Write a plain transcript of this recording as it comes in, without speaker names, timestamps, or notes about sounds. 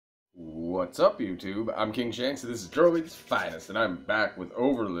What's up, YouTube? I'm King Shanks, and this is Droid's Finest, and I'm back with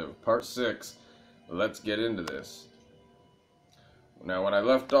Overlive, Part 6. Let's get into this. Now, when I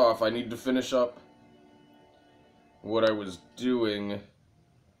left off, I need to finish up what I was doing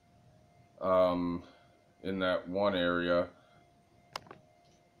in that one area.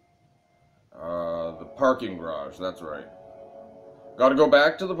 The parking garage, that's right. Gotta go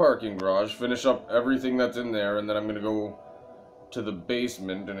back to the parking garage, finish up everything that's in there, and then I'm gonna go to the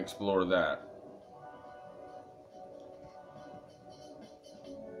basement and explore that.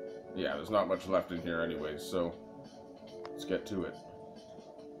 Yeah, there's not much left in here anyways, so let's get to it.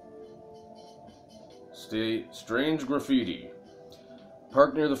 Strange graffiti.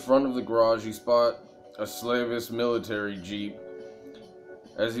 Parked near the front of the garage, you spot a Slavis military jeep.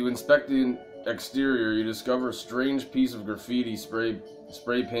 As you inspect the exterior, you discover a strange piece of graffiti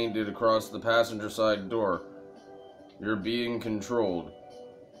spray painted across the passenger side door. You're being controlled.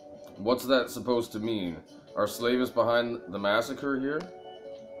 What's that supposed to mean? Are Slavists behind the massacre here?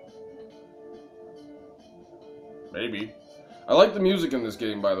 Maybe. I like the music in this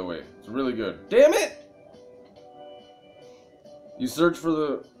game, by the way. It's really good. Damn it! You search for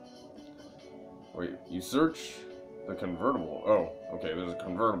the... Wait, you search the convertible. Oh, okay, there's a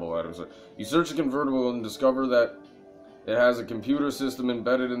convertible item. So you search the convertible and discover that it has a computer system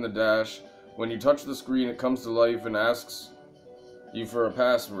embedded in the dash. When you touch the screen, it comes to life and asks you for a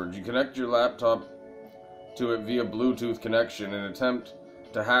password. You connect your laptop to it via Bluetooth connection and attempt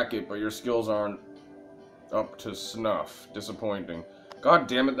to hack it, but your skills aren't up to snuff. Disappointing. God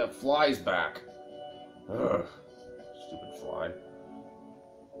damn it, that fly's back. Ugh. Stupid fly.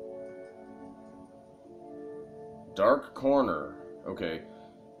 Dark corner. Okay.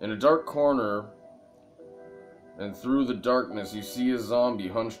 In a dark corner, and through the darkness, you see a zombie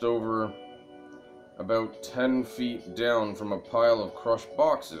hunched over about 10 feet down from a pile of crushed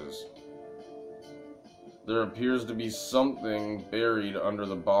boxes. There appears to be something buried under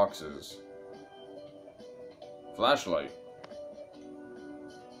the boxes. Flashlight.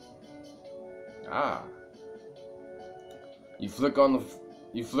 Ah. You flick on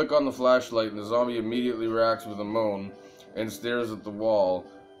the flashlight and the zombie immediately reacts with a moan and stares at the wall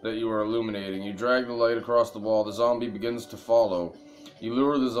that you are illuminating. You drag the light across the wall. The zombie begins to follow. You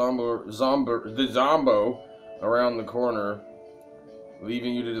lure the zombo around the corner,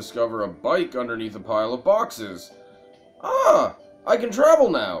 leaving you to discover a bike underneath a pile of boxes. Ah! I can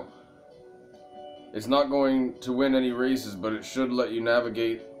travel now! It's not going to win any races, but it should let you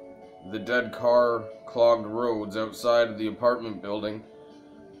navigate the dead car-clogged roads outside of the apartment building.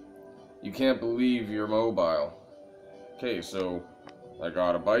 You can't believe you're mobile. Okay, so I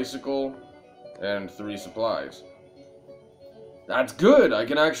got a bicycle and 3 supplies. That's good! I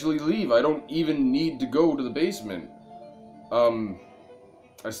can actually leave. I don't even need to go to the basement.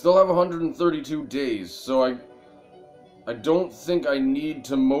 I still have 132 days, so I don't think I need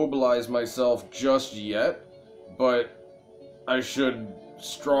to mobilize myself just yet, but I should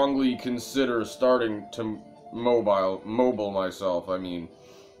strongly consider starting to mobile myself, I mean.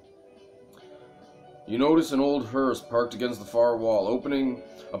 You notice an old hearse parked against the far wall.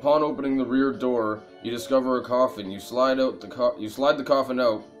 Upon opening the rear door, you discover a coffin. You slide the coffin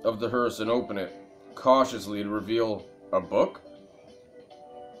out of the hearse and open it cautiously to reveal a book.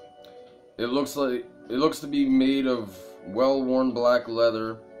 It looks to be made of well-worn black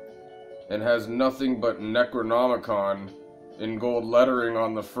leather and has nothing but Necronomicon in gold lettering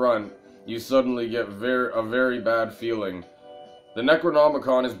on the front. You suddenly get a very bad feeling. The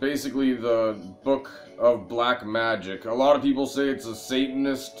Necronomicon is basically the book of black magic. A lot of people say it's a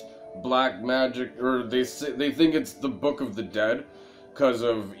Satanist black magic, or they think it's the Book of the Dead because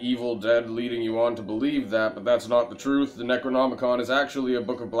of Evil Dead leading you on to believe that, but that's not the truth. The Necronomicon is actually a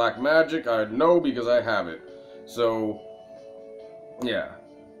book of black magic. I know because I have it. So, yeah.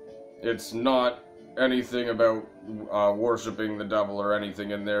 It's not anything about worshipping the devil or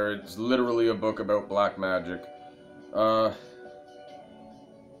anything in there. It's literally a book about black magic.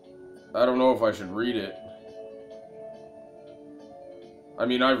 I don't know if I should read it. I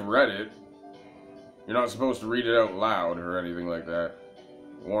mean, I've read it. You're not supposed to read it out loud or anything like that.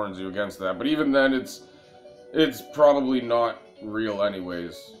 It warns you against that. But even then, it's probably not real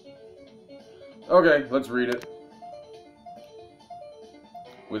anyways. Okay, let's read it.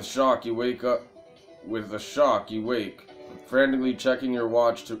 With a shock, you wake. Frantically checking your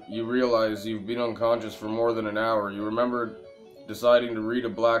watch, you realize you've been unconscious for more than an hour. You remember deciding to read the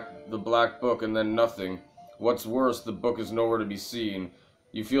black book and then nothing. What's worse, the book is nowhere to be seen.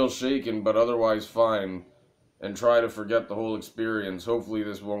 You feel shaken but otherwise fine and try to forget the whole experience. Hopefully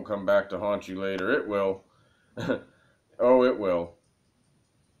this won't come back to haunt you later. It will. Oh, it will.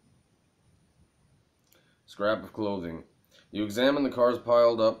 Scrap of clothing. You examine the cars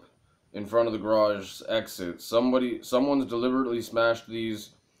piled up in front of the garage exit. Someone's deliberately smashed these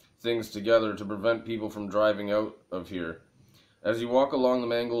things together to prevent people from driving out of here. As you walk along the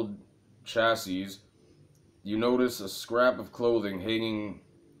mangled chassis, you notice a scrap of clothing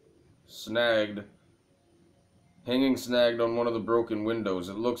snagged on one of the broken windows.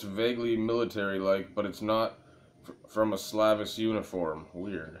 It looks vaguely military-like, but it's not from a Slavish uniform.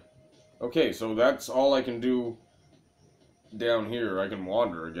 Weird. Okay, so that's all I can do down here. I can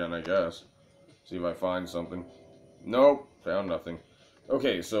wander again, I guess. See if I find something. Nope, found nothing.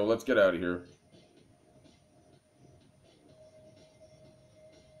 Okay, so let's get out of here.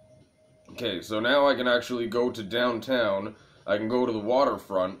 Okay, so now I can actually go to downtown. I can go to the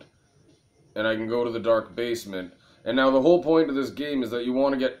waterfront. And I can go to the dark basement. And now the whole point of this game is that you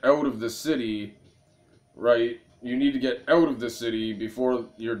want to get out of the city, right? You need to get out of the city before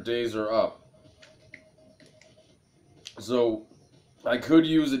your days are up. So, I could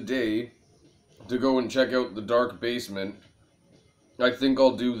use a day to go and check out the dark basement. I think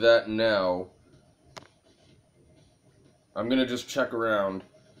I'll do that now. I'm gonna just check around.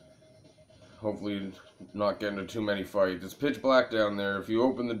 Hopefully not get into too many fights. It's pitch black down there. If you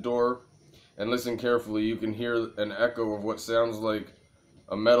open the door and listen carefully, you can hear an echo of what sounds like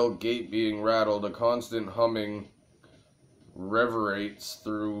a metal gate being rattled. A constant humming reverberates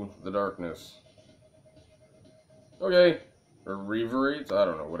through the darkness. Okay. Or reverberates? I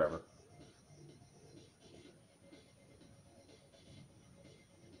don't know, whatever.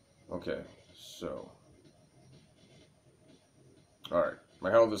 Okay, so. Alright, my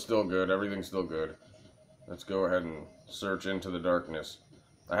health is still good, everything's still good. Let's go ahead and search into the darkness.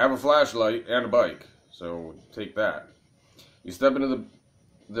 I have a flashlight and a bike, so take that. You step into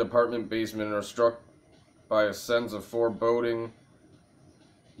the apartment basement and are struck by a sense of foreboding.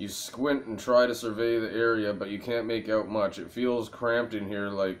 You squint and try to survey the area, but you can't make out much. It feels cramped in here,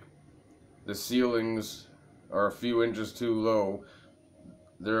 like the ceilings are a few inches too low.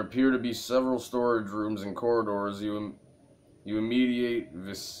 There appear to be several storage rooms and corridors. In your immediate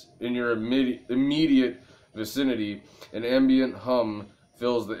vicinity, an ambient hum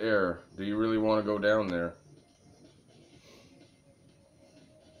fills the air. Do you really want to go down there?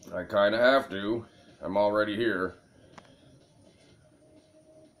 I kind of have to. I'm already here.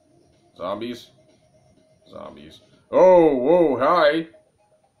 Zombies? Zombies. Oh, whoa, hi!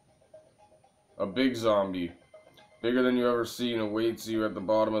 A big zombie. Bigger than you ever seen awaits you at the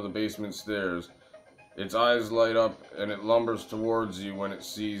bottom of the basement stairs. Its eyes light up and it lumbers towards you when it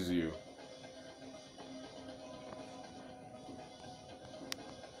sees you.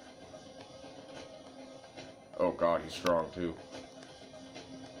 Oh god, he's strong too.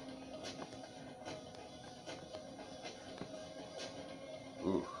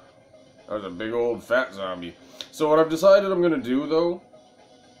 Ooh. That was a big old fat zombie. So what I've decided I'm gonna do though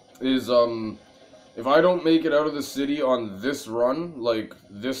is if I don't make it out of the city on this run, like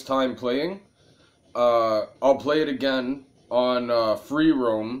this time playing, I'll play it again on free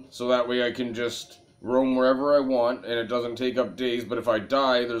roam, so that way I can just roam wherever I want and it doesn't take up days. But if I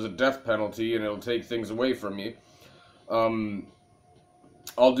die, there's a death penalty and it'll take things away from me.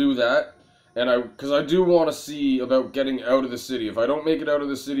 I'll do that, and because I do want to see about getting out of the city. If I don't make it out of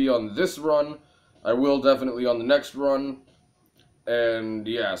the city on this run, I will definitely on the next run. And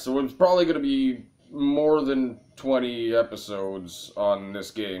yeah, so it's probably going to be more than 20 episodes on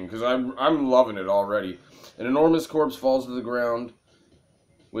this game, because I'm loving it already. An enormous corpse falls to the ground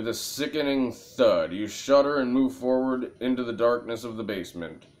with a sickening thud. You shudder and move forward into the darkness of the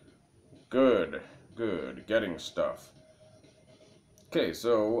basement. Good, good, getting stuff. Okay,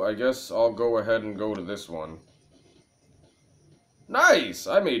 so I guess I'll go ahead and go to this one. Nice!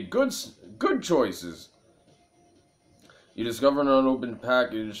 I made good choices. You discover an unopened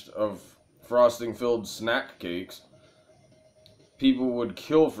package of frosting-filled snack cakes. People would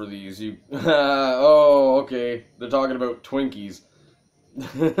kill for these. Oh, okay. They're talking about Twinkies.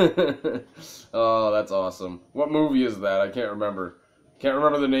 Oh, that's awesome. What movie is that? I can't remember. Can't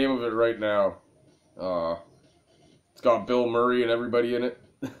remember the name of it right now. It's got Bill Murray and everybody in it.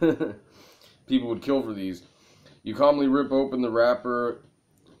 People would kill for these. You calmly rip open the wrapper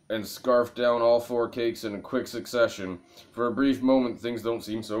and scarf down all 4 cakes in a quick succession. For a brief moment, things don't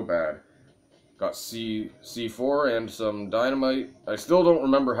seem so bad. Got C4 and some dynamite. I still don't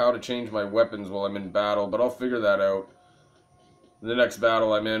remember how to change my weapons while I'm in battle, but I'll figure that out. The next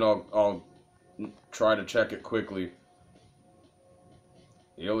battle I'm in, I'll try to check it quickly.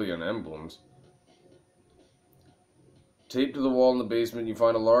 Alien emblems. Taped to the wall in the basement, you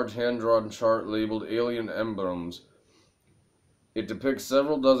find a large hand-drawn chart labeled Alien Emblems. It depicts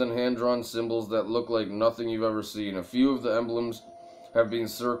several dozen hand-drawn symbols that look like nothing you've ever seen. A few of the emblems have been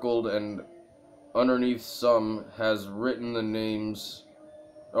circled, and underneath some has written the names...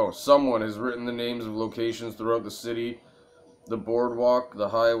 Oh, someone has written the names of locations throughout the city, the boardwalk, the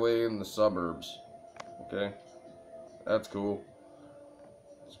highway, and the suburbs. Okay, that's cool.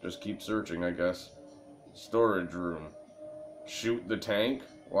 Let's just keep searching, I guess. Storage room. Shoot the tank?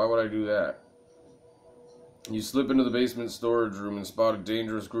 Why would I do that? You slip into the basement storage room and spot a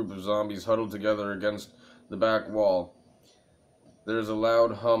dangerous group of zombies huddled together against the back wall. There's a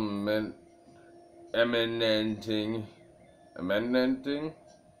loud hum emanating,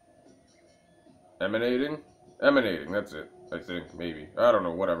 that's it, I think, maybe. I don't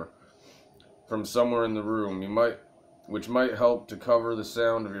know, whatever. From somewhere in the room, which might help to cover the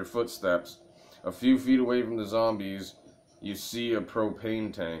sound of your footsteps. A few feet away from the zombies, you see a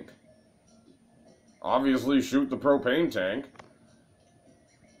propane tank. Obviously, shoot the propane tank.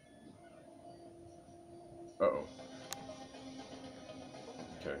 Uh-oh.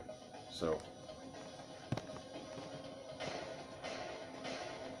 Okay, so...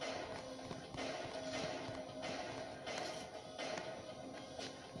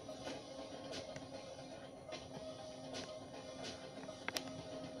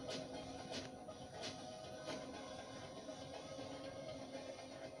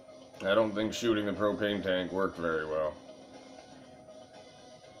 I don't think shooting the propane tank worked very well.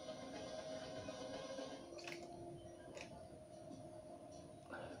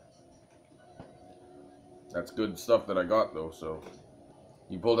 That's good stuff that I got, though, so...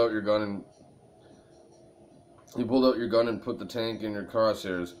 You pulled out your gun and put the tank in your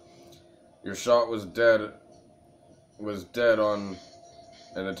crosshairs. Your shot was dead on,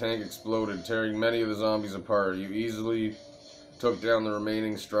 and the tank exploded, tearing many of the zombies apart. You easily took down the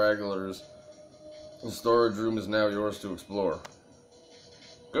remaining stragglers. The storage room is now yours to explore.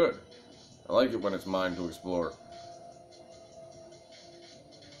 Good. I like it when it's mine to explore.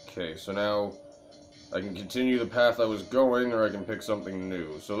 Okay, so now I can continue the path I was going, or I can pick something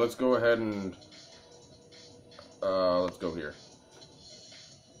new. So let's go ahead and... let's go here.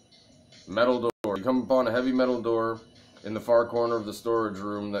 Metal door. You come upon a heavy metal door in the far corner of the storage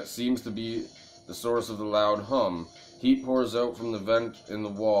room that seems to be the source of the loud hum. Heat pours out from the vent in the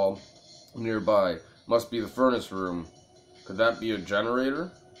wall nearby. Must be the furnace room. Could that be a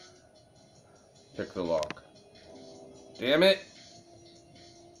generator? Pick the lock. Damn it!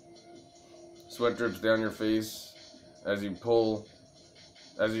 Sweat drips down your face as you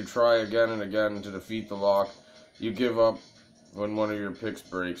try again and again to defeat the lock. You give up when one of your picks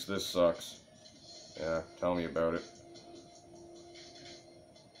breaks. This sucks. Yeah, tell me about it.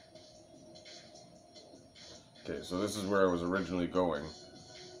 Okay, so this is where I was originally going.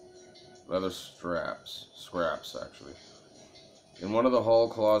 Leather scraps actually. In one of the hall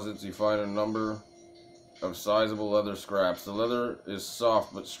closets you find a number of sizable leather scraps. The leather is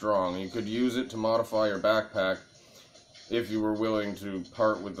soft but strong. You could use it to modify your backpack if you were willing to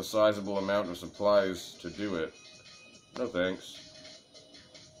part with the sizable amount of supplies to do it. No thanks.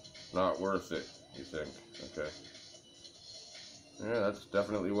 Not worth it, you think. Okay. Yeah, that's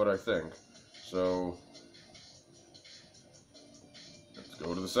definitely what I think. So... let's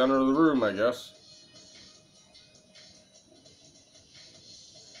go to the center of the room, I guess.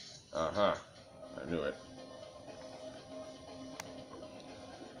 Uh-huh. I knew it.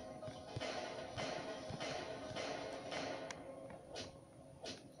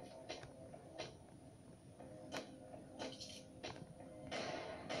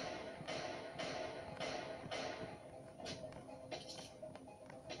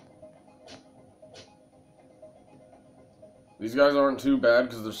 These guys aren't too bad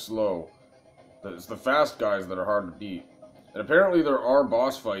because they're slow. It's the fast guys that are hard to beat. And apparently there are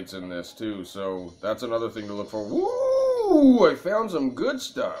boss fights in this too, so that's another thing to look for. Woo! I found some good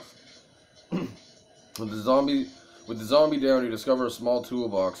stuff. With the zombie down, you discover a small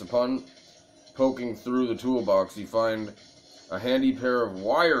toolbox. Upon poking through the toolbox, you find a handy pair of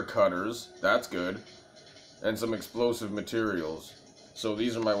wire cutters. That's good. And some explosive materials. So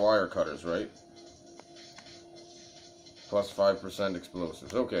these are my wire cutters, right? Plus 5%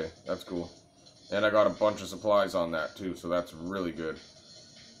 explosives. Okay, that's cool. And I got a bunch of supplies on that too, so that's really good.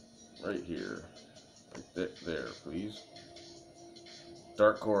 Right here. Right there, please.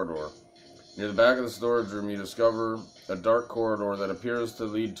 Dark corridor. Near the back of the storage room, you discover a dark corridor that appears to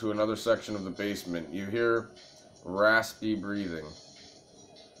lead to another section of the basement. You hear raspy breathing.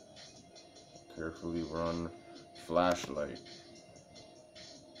 Carefully run flashlight.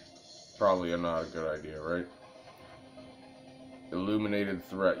 Probably not a good idea, right? Illuminated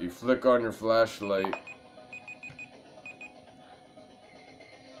threat. You flick on your flashlight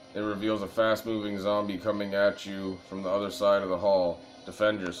It reveals a fast-moving zombie coming at you from the other side of the hall.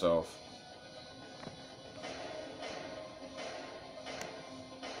 Defend yourself.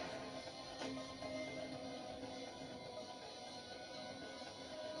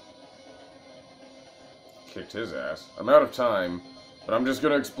 Kicked his ass. I'm out of time, but I'm just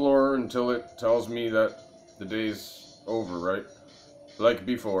gonna explore until it tells me that the day's over, right? Like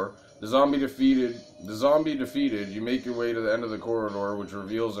before. The zombie defeated, you make your way to the end of the corridor, which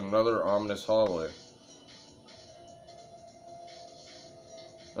reveals another ominous hallway.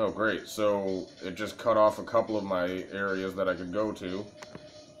 Oh, great. So, it just cut off a couple of my areas that I could go to.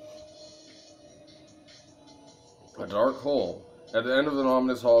 A dark hole. At the end of an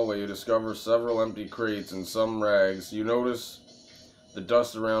ominous hallway, you discover several empty crates and some rags. You notice the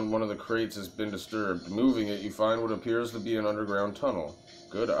dust around one of the crates has been disturbed. Moving it, you find what appears to be an underground tunnel.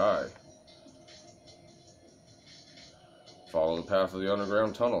 Good eye. Follow the path of the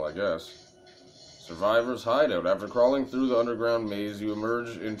underground tunnel, I guess. Survivor's hideout. After crawling through the underground maze, you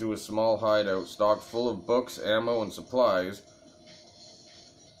emerge into a small hideout stocked full of books, ammo, and supplies.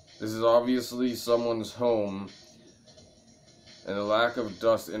 This is obviously someone's home, and the lack of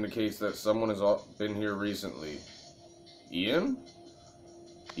dust indicates that someone has been here recently. Ian?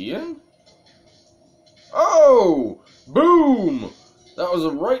 Ian? Oh! Boom! That was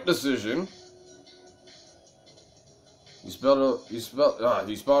a right decision. You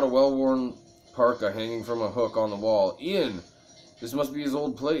spot a well-worn parka hanging from a hook on the wall. Ian! This must be his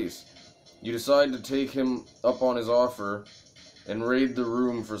old place. You decide to take him up on his offer and raid the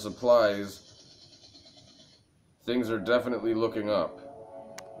room for supplies. Things are definitely looking up.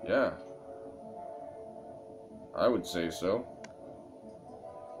 Yeah. I would say so.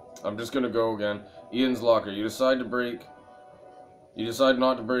 I'm just gonna go again. Ian's locker. You decide not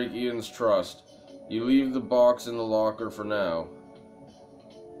to break Ian's trust. You leave the box in the locker for now.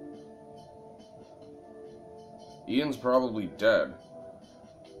 Ian's probably dead.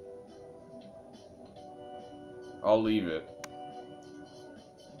 I'll leave it.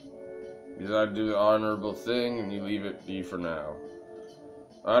 You decide to do the honorable thing, and you leave it be for now.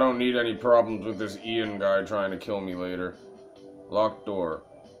 I don't need any problems with this Ian guy trying to kill me later. Locked door.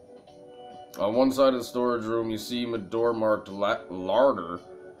 On one side of the storage room, you see a door marked larder.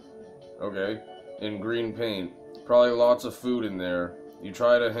 Okay. In green paint. Probably lots of food in there. You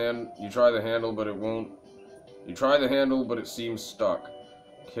try the handle, but it won't. You try the handle, but it seems stuck.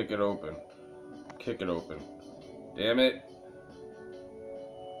 Kick it open. Kick it open. Damn it.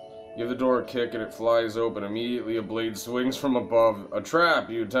 Give the door a kick and it flies open. Immediately a blade swings from above. A trap!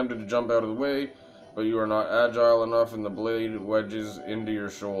 You attempted to jump out of the way, but you are not agile enough and the blade wedges into your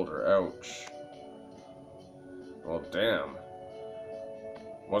shoulder. Ouch. Well, damn.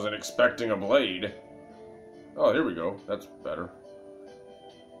 Wasn't expecting a blade. Oh, here we go. That's better.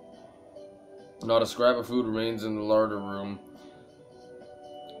 Not a scrap of food remains in the larder room.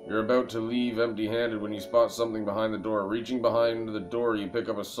 You're about to leave empty-handed when you spot something behind the door. Reaching behind the door, you pick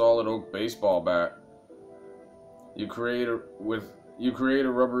up a solid oak baseball bat. You create a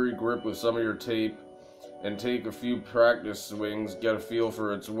rubbery grip with some of your tape and take a few practice swings, get a feel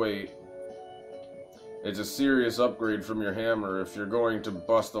for its weight. It's a serious upgrade from your hammer if you're going to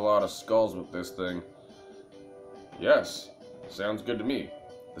bust a lot of skulls with this thing. Yes, sounds good to me.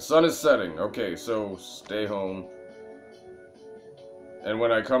 The sun is setting. Okay, so stay home. And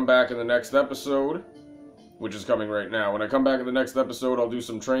when I come back in the next episode, which is coming right now, when I come back in the next episode, I'll do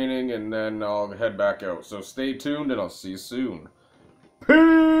some training and then I'll head back out. So stay tuned and I'll see you soon.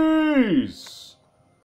 Peace!